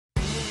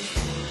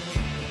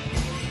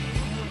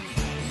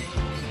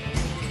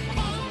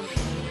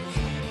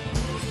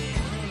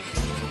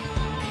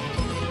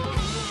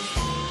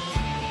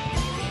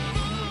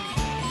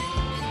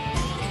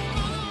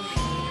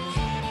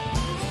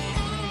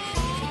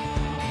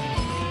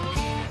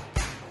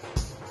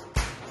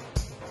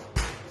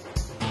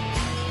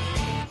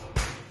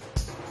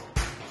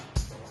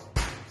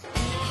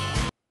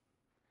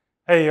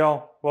Hey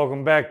y'all,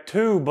 welcome back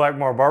to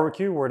Blackmar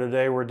Barbecue, where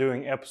today we're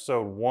doing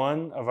episode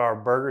 1 of our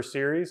burger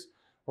series.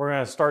 We're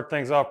going to start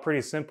things off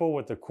pretty simple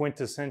with the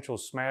quintessential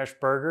smash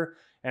burger.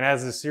 And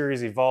as the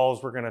series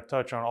evolves, we're going to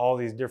touch on all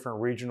these different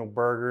regional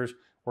burgers.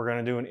 We're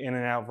going to do an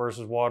In-N-Out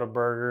versus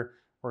Whataburger.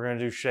 We're going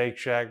to do Shake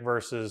Shack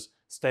versus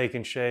Steak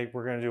and Shake.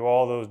 We're going to do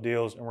all those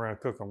deals and we're going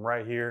to cook them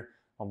right here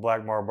on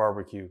Blackmar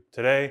Barbecue.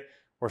 Today,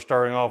 we're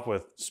starting off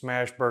with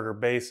smash burger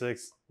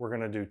basics. We're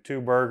going to do 2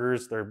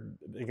 burgers. They're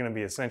going to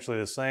be essentially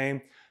the same.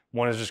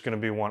 One is just going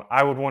to be one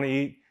I would want to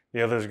eat.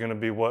 The other is going to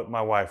be what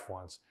my wife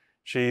wants.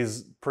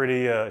 She's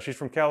she's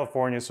from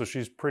California, so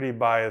she's pretty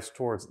biased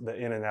towards the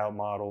In-N-Out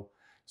model.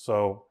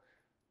 So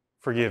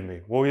forgive me.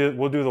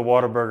 We'll do the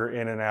Whataburger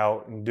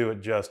In-N-Out and do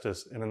it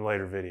justice in a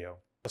later video.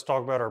 Let's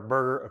talk about our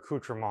burger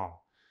accoutrement.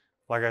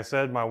 Like I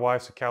said, my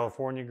wife's a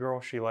California girl.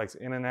 She likes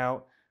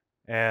In-N-Out,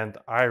 and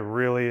I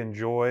really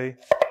enjoy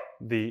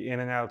the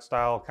In-N-Out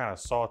style kind of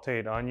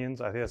sauteed onions.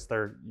 I guess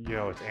they're,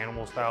 it's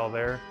animal style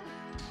there.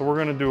 So we're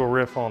gonna do a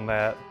riff on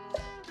that.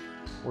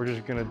 We're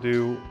just gonna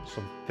do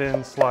some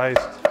thin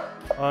sliced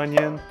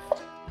onion.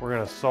 We're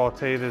gonna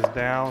saute this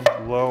down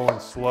low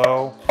and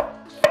slow.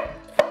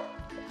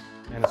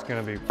 And it's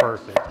gonna be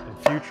perfect. In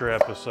future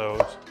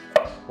episodes,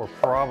 we're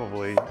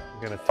probably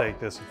gonna take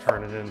this and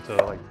turn it into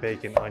like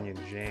bacon onion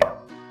jam.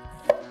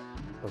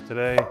 But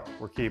today,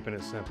 we're keeping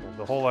it simple.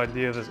 The whole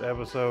idea of this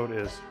episode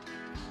is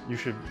you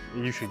should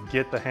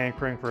get the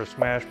hankering for a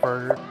smash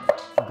burger,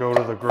 go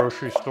to the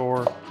grocery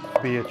store,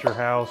 be at your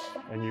house,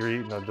 and you're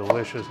eating a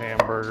delicious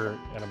hamburger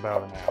in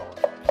about an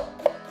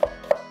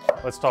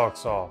hour. Let's talk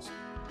sauce.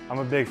 I'm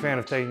a big fan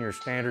of taking your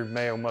standard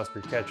mayo,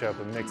 mustard, ketchup,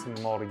 and mixing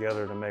them all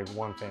together to make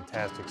one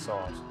fantastic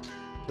sauce.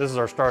 This is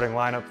our starting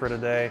lineup for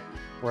today.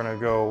 We're gonna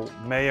go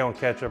mayo and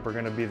ketchup are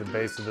gonna be the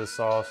base of this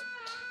sauce.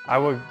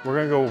 We're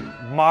gonna go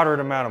moderate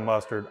amount of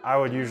mustard. I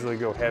would usually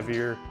go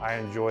heavier. I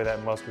enjoy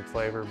that mustard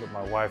flavor, but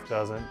my wife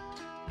doesn't.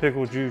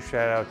 Pickle juice,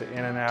 shout out to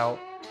In-N-Out.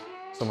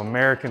 Some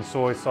American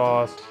soy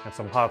sauce and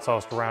some hot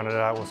sauce to round it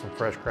out with some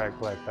fresh cracked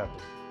black pepper.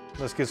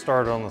 Let's get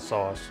started on the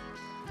sauce.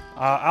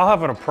 I'll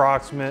have an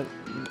approximate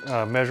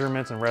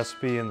measurements and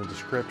recipe in the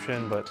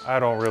description, but I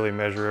don't really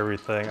measure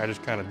everything. I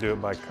just kind of do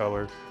it by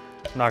color.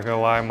 I'm not gonna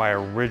lie, my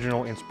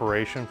original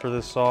inspiration for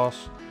this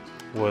sauce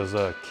was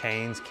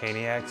Cane's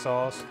Caniac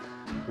sauce.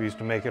 We used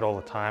to make it all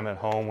the time at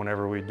home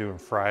whenever we do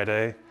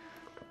Friday,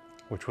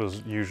 which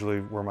was usually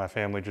where my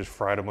family just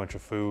fried a bunch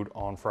of food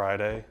on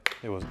Friday.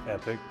 It was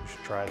epic. You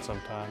should try it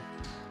sometime.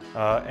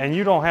 And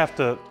you don't have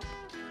to,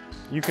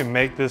 you can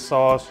make this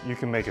sauce. You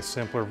can make a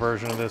simpler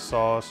version of this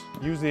sauce.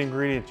 Use the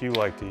ingredients you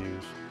like to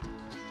use.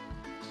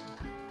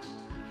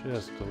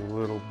 Just a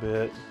little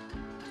bit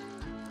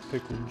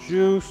pickle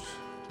juice,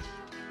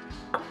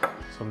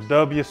 some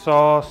W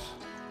sauce,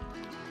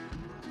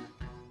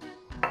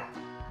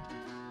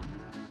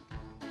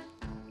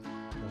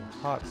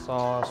 hot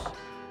sauce.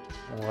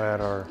 We'll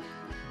add our,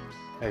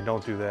 hey,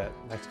 don't do that.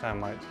 Next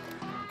time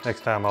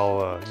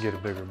I'll get a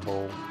bigger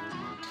bowl.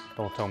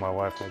 Don't tell my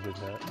wife I did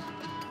that.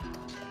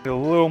 Get a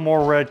little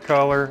more red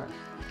color.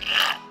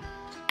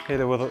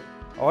 Hit it with a,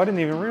 oh, I didn't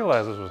even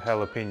realize this was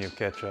jalapeno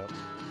ketchup.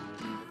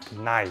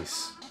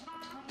 Nice.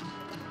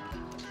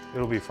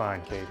 It'll be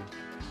fine, Katie.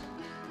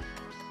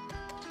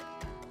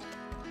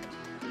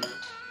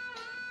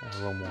 Add a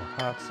little more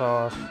hot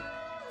sauce.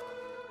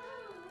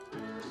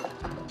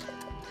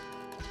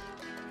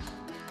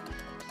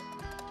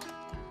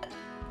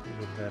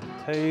 Give that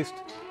a taste.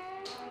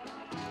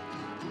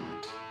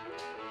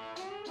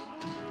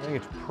 I think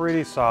it's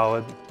pretty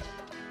solid.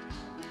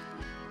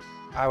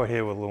 I would hit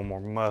it with a little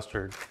more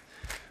mustard,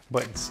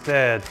 but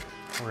instead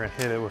we're gonna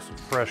hit it with some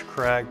fresh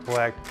cracked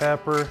black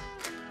pepper.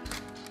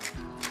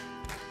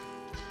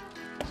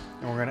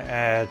 And we're gonna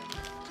add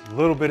a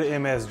little bit of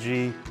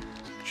MSG,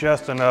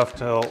 just enough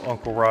till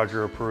Uncle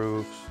Roger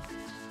approves.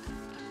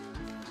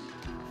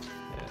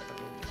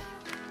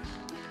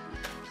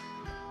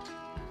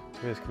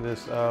 Whisk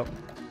this up.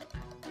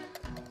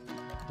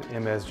 The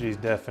MSG is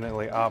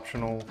definitely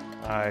optional.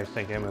 I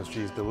think MSG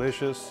is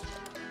delicious,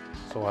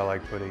 so I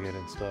like putting it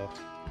in stuff.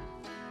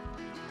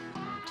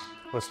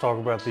 Let's talk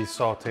about these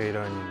sauteed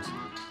onions.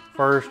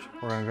 First,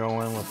 we're gonna go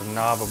in with a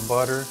knob of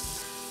butter.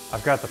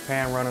 I've got the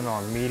pan running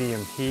on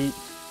medium heat.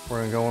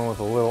 We're gonna go in with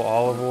a little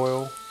olive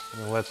oil.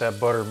 We're gonna let that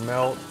butter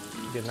melt,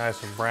 get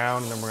nice and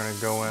brown, and then we're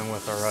gonna go in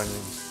with our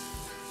onions.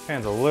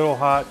 Pan's a little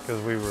hot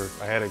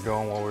because I had it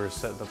going while we were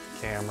setting up the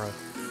camera.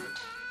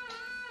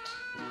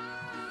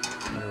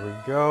 There we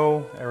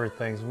go,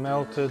 everything's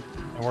melted.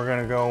 And we're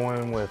gonna go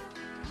in with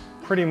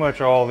pretty much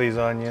all these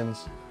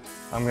onions.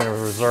 I'm gonna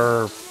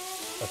reserve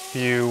a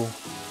few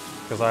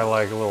because I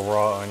like a little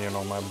raw onion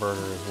on my burger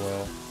as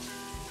well.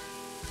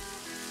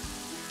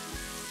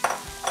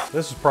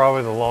 This is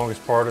probably the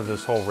longest part of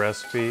this whole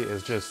recipe,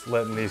 is just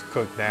letting these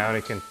cook down.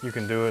 You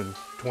can do it in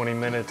 20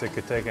 minutes, it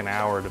could take an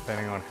hour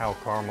depending on how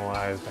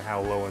caramelized and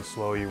how low and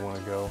slow you wanna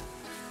go.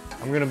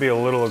 I'm gonna be a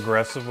little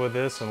aggressive with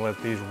this and let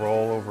these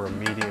roll over a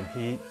medium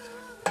heat,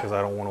 because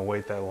I don't want to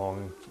wait that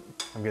long.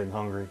 I'm getting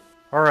hungry.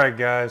 All right,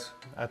 guys,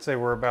 I'd say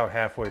we're about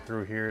halfway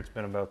through here. It's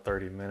been about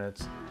 30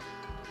 minutes.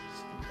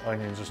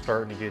 Onions are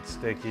starting to get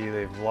sticky.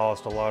 They've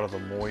lost a lot of the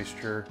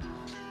moisture,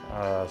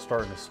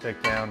 starting to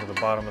stick down to the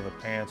bottom of the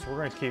pan. So we're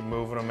gonna keep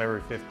moving them every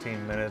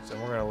 15 minutes,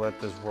 and we're gonna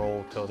let this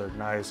roll till they're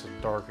nice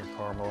and dark and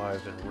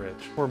caramelized and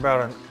rich. We're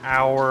about an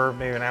hour,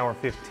 maybe an hour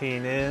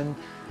 15 in.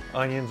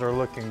 Onions are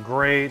looking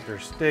great. They're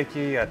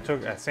sticky.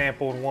 I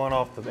sampled one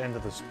off the end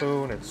of the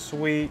spoon. It's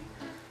sweet.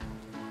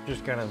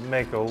 Just gonna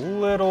make a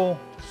little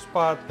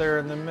spot there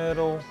in the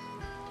middle,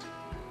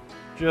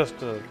 just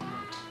to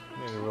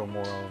maybe a little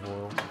more olive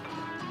oil.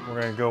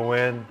 We're gonna go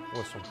in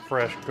with some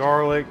fresh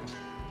garlic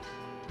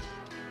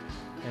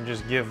and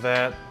just give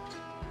that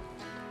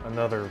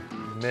another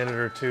minute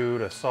or two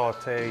to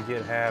saute,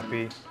 get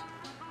happy,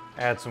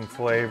 add some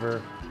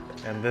flavor,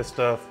 and this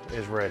stuff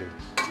is ready.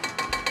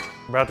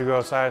 I'm about to go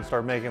outside and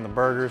start making the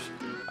burgers.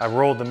 I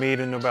rolled the meat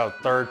into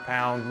about 1/3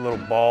 pound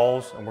little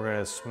balls, and we're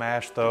gonna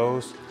smash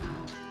those.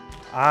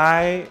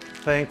 I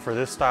think for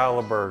this style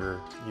of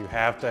burger, you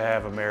have to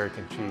have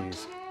American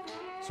cheese.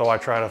 So I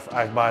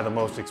buy the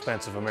most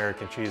expensive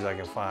American cheese I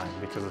can find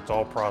because it's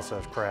all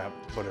processed crap,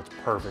 but it's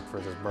perfect for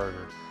this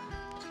burger.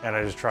 And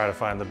I just try to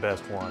find the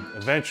best one.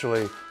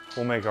 Eventually,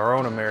 we'll make our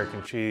own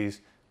American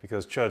cheese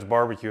because Chud's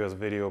Barbecue has a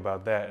video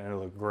about that and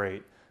it'll look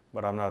great,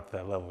 but I'm not at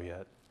that level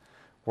yet.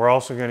 We're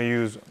also gonna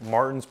use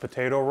Martin's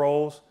potato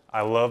rolls.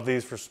 I love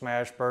these for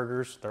smash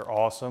burgers. They're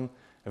awesome.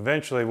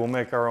 Eventually, we'll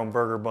make our own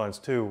burger buns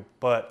too,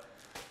 but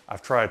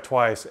I've tried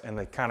twice and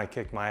they kind of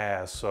kicked my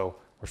ass, so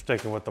we're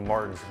sticking with the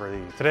Martins for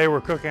these. Today we're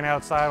cooking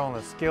outside on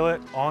the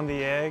skillet on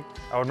the egg.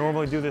 I would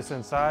normally do this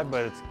inside,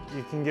 but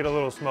you can get a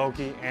little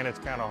smoky and it's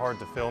kind of hard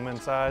to film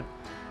inside.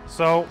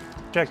 So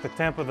check the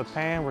temp of the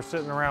pan. We're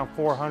sitting around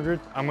 400.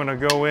 I'm gonna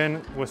go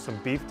in with some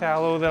beef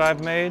tallow that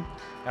I've made,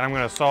 and I'm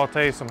gonna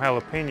saute some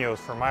jalapenos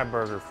for my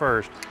burger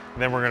first,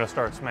 and then we're gonna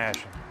start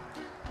smashing.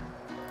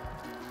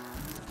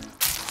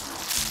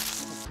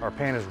 Our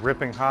pan is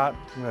ripping hot.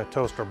 I'm gonna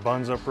toast our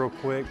buns up real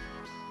quick.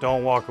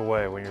 Don't walk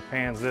away. When your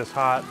pan's this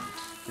hot,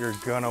 you're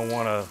gonna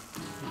wanna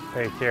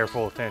pay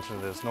careful attention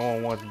to this. No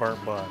one wants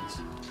burnt buns.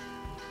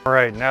 All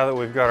right, now that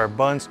we've got our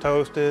buns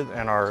toasted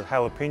and our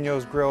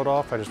jalapenos grilled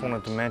off, I just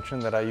wanted to mention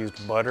that I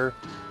used butter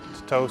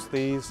to toast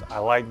these. I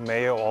like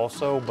mayo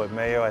also, but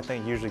mayo I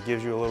think usually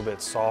gives you a little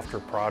bit softer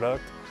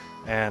product.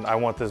 And I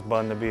want this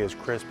bun to be as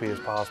crispy as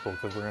possible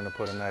because we're gonna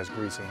put a nice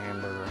greasy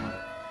hamburger on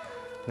it.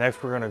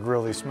 Next, we're gonna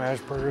grill these smash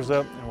burgers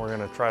up, and we're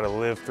gonna try to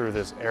live through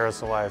this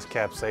aerosolized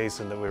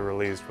capsaicin that we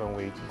released when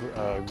we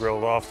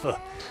grilled off the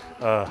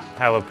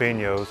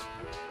jalapenos.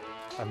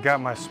 I've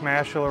got my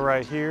spatula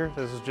right here.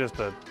 This is just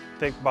a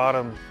thick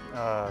bottom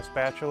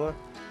spatula.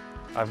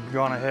 I've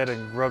gone ahead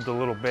and rubbed a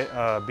little bit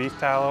beef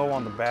tallow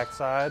on the back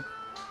side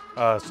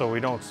so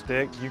we don't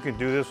stick. You can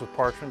do this with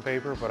parchment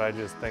paper, but I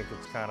just think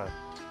it's kind of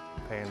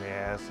a pain in the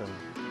ass, and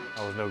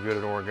I was no good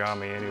at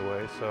origami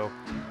anyway. So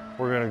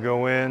we're gonna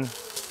go in,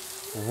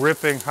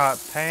 ripping hot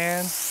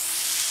pan,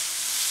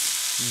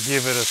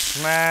 give it a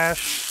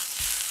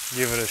smash,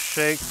 give it a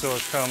shake so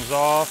it comes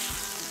off,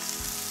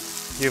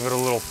 give it a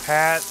little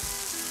pat.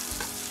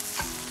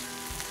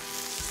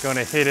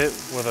 Gonna hit it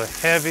with a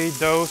heavy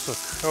dose of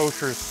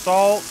kosher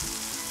salt,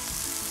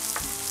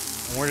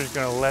 and we're just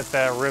gonna let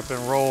that rip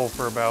and roll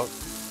for about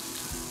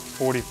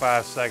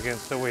 45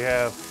 seconds till we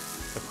have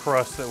the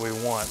crust that we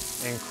want.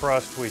 In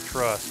crust we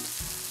trust.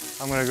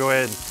 I'm gonna go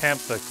ahead and temp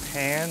the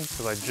pan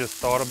because I just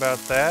thought about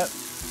that.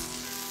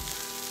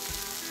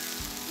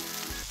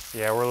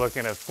 Yeah, we're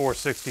looking at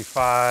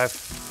 465.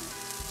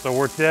 So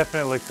we're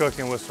definitely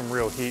cooking with some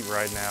real heat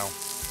right now,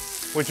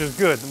 which is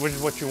good, which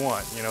is what you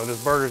want. You know,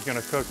 this burger's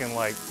gonna cook in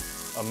like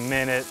a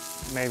minute,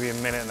 maybe a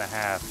minute and a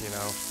half, you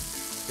know.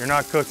 You're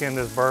not cooking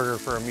this burger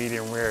for a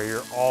medium rare.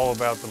 You're all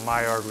about the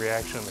Maillard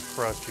reaction and the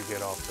crust you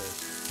get off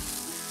this.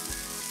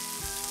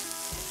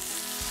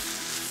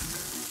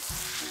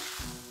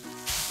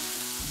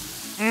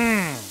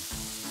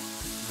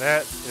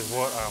 That is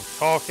what I'm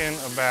talking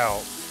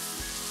about.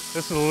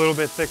 This is a little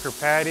bit thicker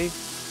patty,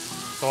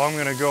 so I'm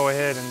gonna go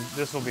ahead and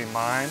this will be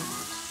mine.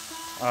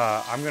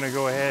 I'm gonna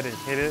go ahead and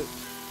hit it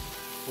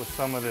with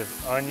some of this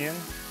onion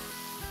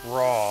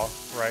raw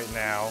right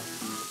now.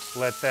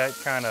 Let that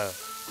kind of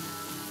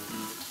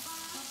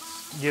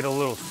get a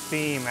little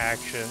steam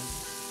action.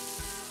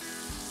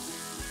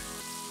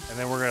 And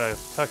then we're gonna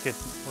tuck it,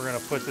 we're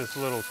gonna put this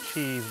little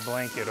cheese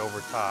blanket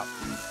over top.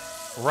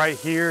 Right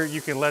here, you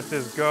can let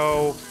this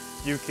go.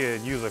 You could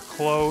use a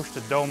cloche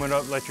to dome it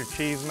up, let your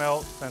cheese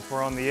melt. Since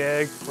we're on the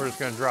egg, we're just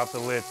gonna drop the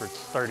lid for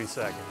 30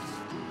 seconds.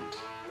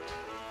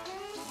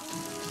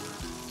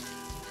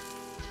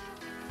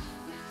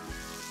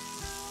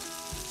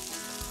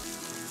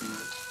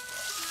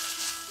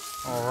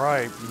 All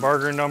right,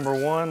 burger number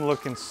one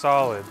looking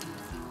solid.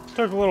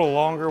 Took a little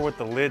longer with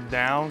the lid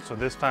down, so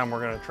this time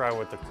we're gonna try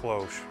with the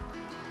cloche.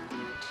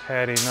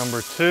 Patty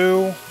number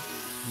two,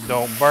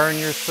 don't burn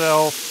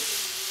yourself.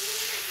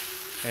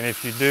 And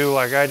if you do,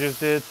 like I just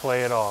did,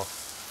 play it off.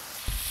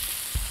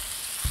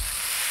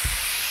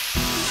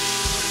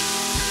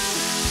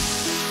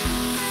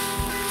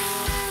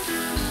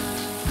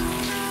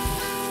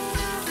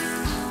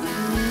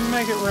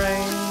 make it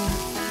rain.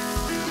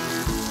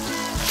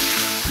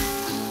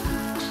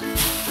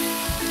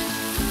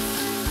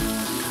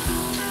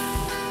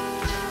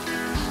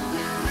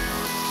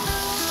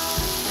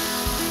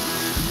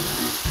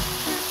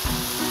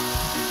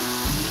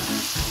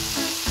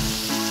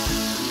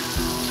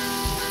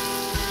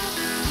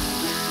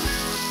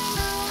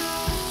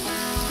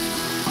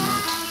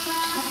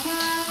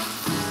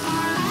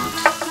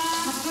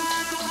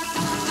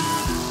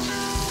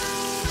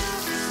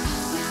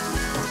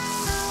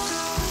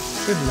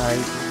 Good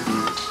night.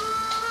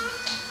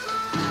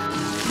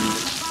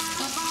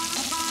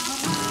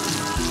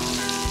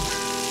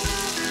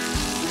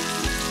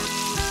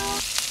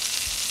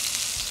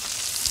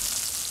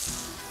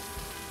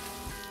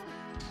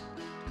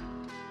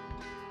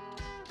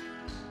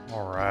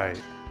 All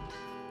right.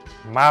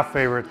 My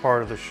favorite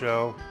part of the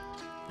show.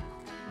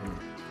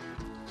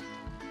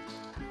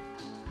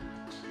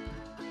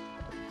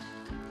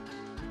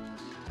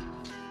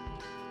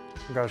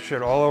 Got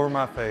shit all over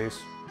my face.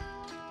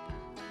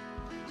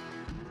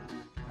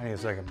 I need a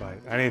second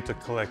bite. I need to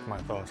collect my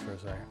thoughts for a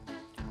second.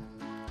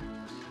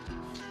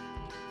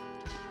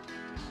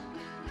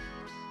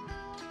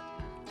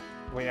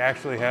 We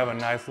actually have a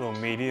nice little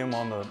medium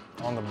on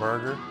the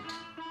burger.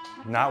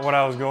 Not what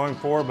I was going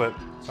for, but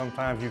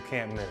sometimes you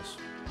can't miss.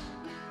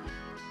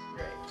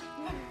 Great.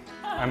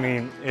 I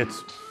mean,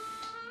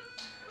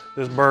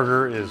 this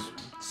burger is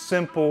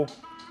simple.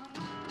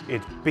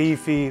 It's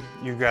beefy.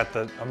 You got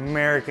the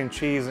American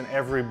cheese in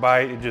every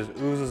bite. It just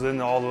oozes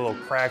into all the little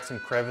cracks and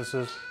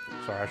crevices.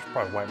 Sorry, I should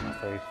probably wipe my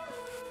face.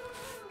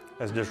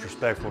 That's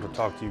disrespectful to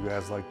talk to you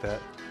guys like that.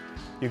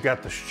 You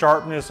got the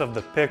sharpness of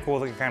the pickle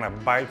that kind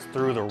of bites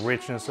through the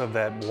richness of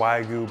that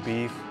Wagyu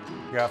beef.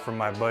 Got from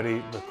my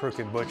buddy, the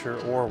Crooked Butcher,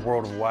 or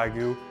World of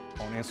Wagyu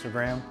on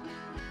Instagram.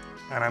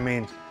 And I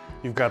mean,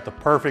 you've got the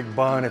perfect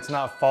bun. It's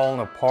not falling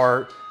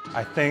apart.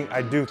 I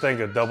do think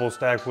a double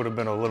stack would have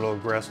been a little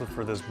aggressive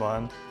for this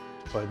bun,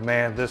 but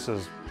man, this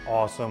is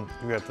awesome.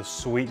 You got the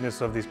sweetness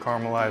of these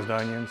caramelized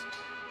onions.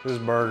 This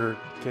burger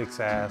kicks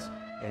ass,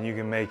 and you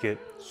can make it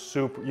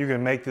super. You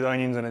can make the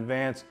onions in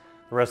advance.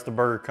 The rest of the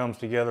burger comes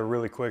together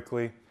really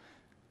quickly.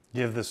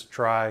 Give this a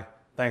try.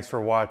 Thanks for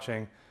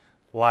watching.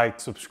 Like,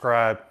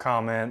 subscribe,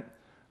 comment,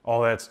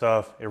 all that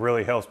stuff. It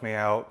really helps me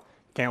out.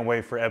 Can't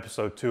wait for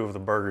episode 2 of the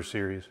burger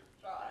series.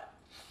 Shot.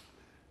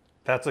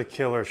 That's a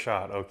killer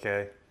shot,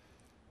 okay?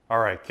 All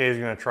right, Kay's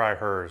gonna try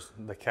hers,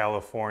 the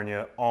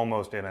California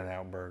almost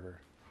In-N-Out burger.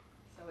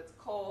 So it's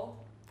cold.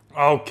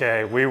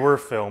 Okay, we were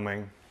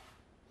filming.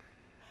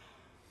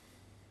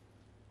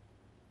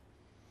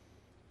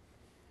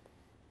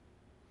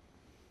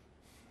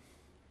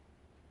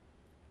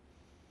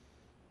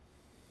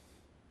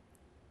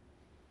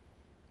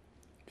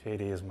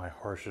 Katie is my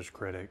harshest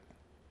critic.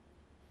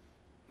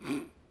 I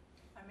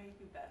make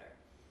you better.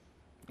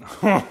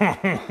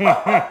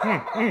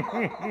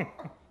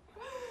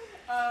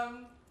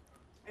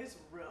 It's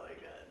really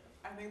good.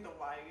 I think the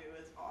Wagyu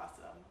is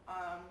awesome.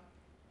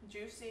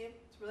 Juicy.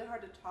 It's really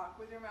hard to talk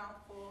with your mouth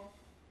full.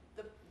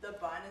 The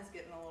bun is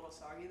getting a little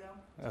soggy though.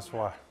 That's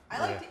why. I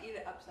like to eat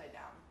it upside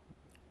down.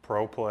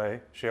 Pro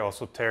play. She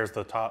also tears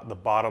the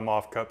bottom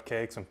off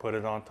cupcakes and put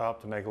it on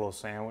top to make a little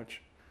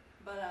sandwich.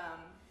 But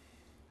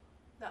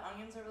the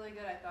onions are really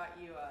good. I thought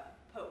you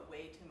put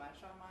way too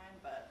much on mine,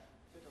 but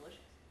they're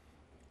delicious.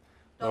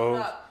 Thumbs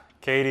up.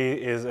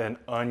 Katie is an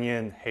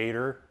onion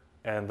hater,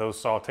 and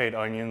those sauteed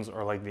onions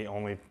are like the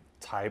only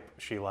type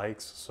she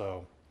likes.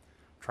 So,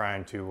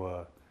 trying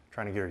to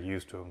get her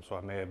used to them. So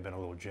I may have been a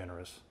little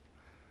generous.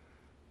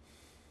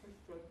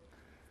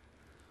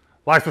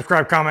 Like,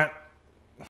 subscribe, comment.